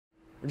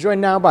We're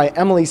joined now by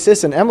Emily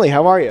Sisson. Emily,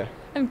 how are you?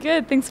 I'm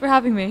good. Thanks for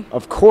having me.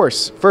 Of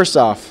course. First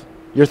off,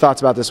 your thoughts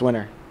about this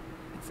winter?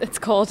 It's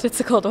cold. It's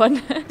a cold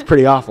one. It's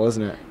pretty awful,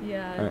 isn't it?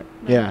 Yeah.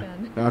 Yeah.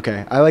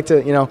 Okay. I like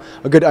to,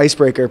 a good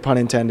icebreaker, pun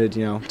intended,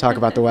 talk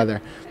about the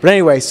weather. But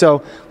anyway,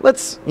 so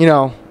let's,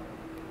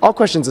 all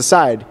questions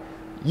aside,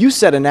 you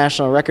set a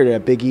national record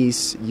at Big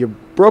East. You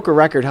broke a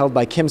record held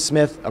by Kim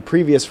Smith, a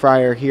previous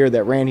Friar here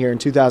that ran here in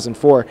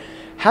 2004.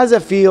 How does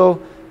it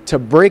feel to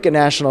break a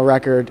national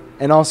record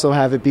and also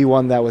have it be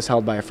one that was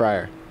held by a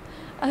Friar?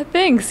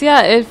 Thanks.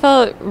 Yeah, it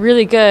felt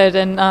really good,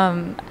 and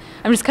I'm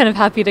just kind of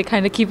happy to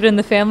kind of keep it in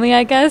the family,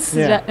 I guess.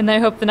 Yeah. And I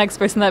hope the next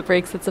person that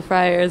breaks it's a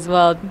Friar as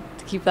well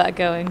to keep that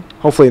going.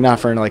 Hopefully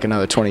not for like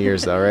another 20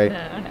 years though, right?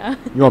 No.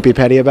 You won't be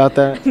petty about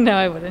that? No,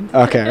 I wouldn't.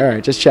 Okay, all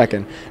right, just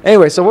checking.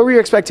 Anyway, so what were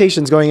your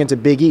expectations going into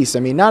Big East?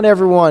 I mean, not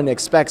everyone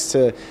expects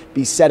to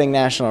be setting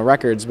national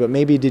records, but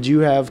maybe did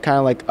you have kind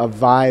of like a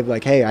vibe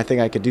like, hey, I think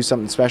I could do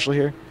something special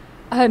here?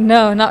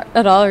 No, not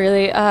at all,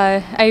 really.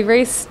 I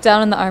raced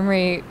down in the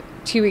Armory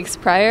 2 weeks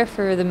prior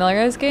for the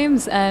Millrose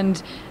Games,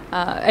 and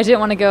I didn't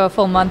want to go a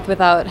full month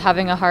without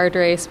having a hard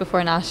race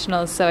before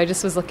nationals, so I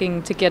just was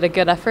looking to get a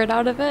good effort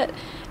out of it.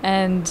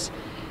 And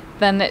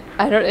then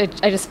I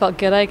just felt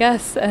good, I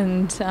guess,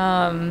 and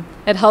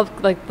it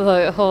helped like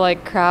the whole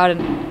crowd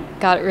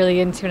and got really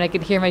into it. And I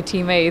could hear my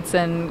teammates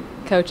and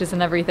coaches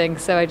and everything,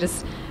 so I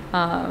just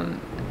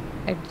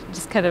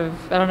kind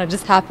of,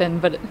 just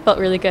happened, but it felt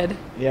really good.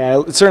 Yeah,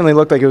 it certainly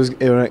looked like it was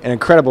an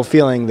incredible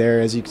feeling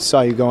there as you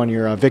saw you go on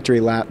your victory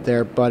lap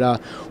there.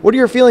 But what are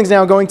your feelings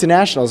now going to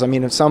nationals? I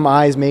mean, if some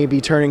eyes may be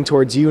turning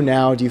towards you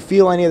now, do you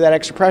feel any of that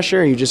extra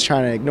pressure? Are you just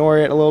trying to ignore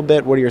it a little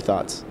bit? What are your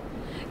thoughts?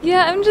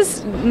 Yeah, I'm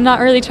just not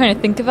really trying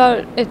to think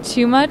about it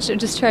too much. I'm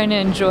just trying to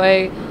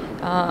enjoy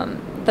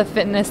the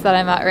fitness that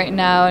I'm at right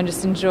now and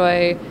just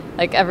enjoy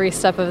every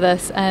step of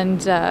this.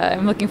 And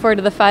I'm looking forward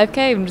to the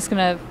 5K. I'm just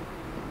going to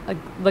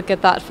look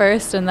at that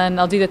first, and then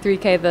I'll do the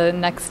 3K the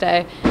next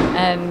day,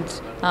 and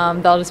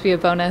that'll just be a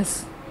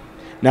bonus.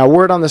 Now,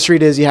 word on the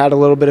street is you had a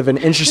little bit of an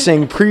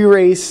interesting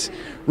pre-race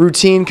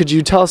routine. Could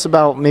you tell us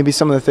about maybe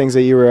some of the things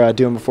that you were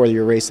doing before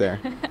your race there?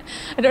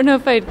 I don't know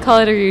if I'd call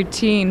it a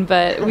routine,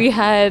 but we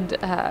had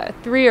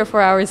 3 or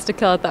 4 hours to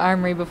kill at the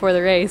Armory before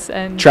the race.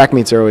 And track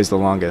meets are always the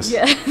longest.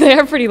 Yeah, they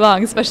are pretty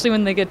long, especially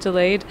when they get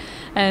delayed.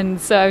 And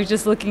so I was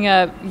just looking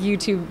up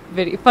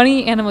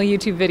funny animal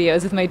YouTube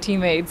videos with my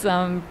teammates.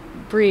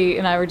 Bree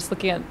and I were just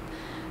looking at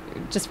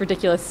just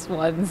ridiculous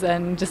ones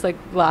and just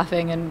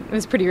laughing, and it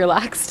was pretty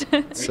relaxed.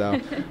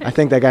 So I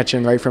think that got you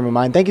in the right frame of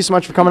mind. Thank you so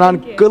much for coming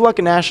on. You. Good luck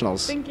at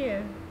nationals. Thank you.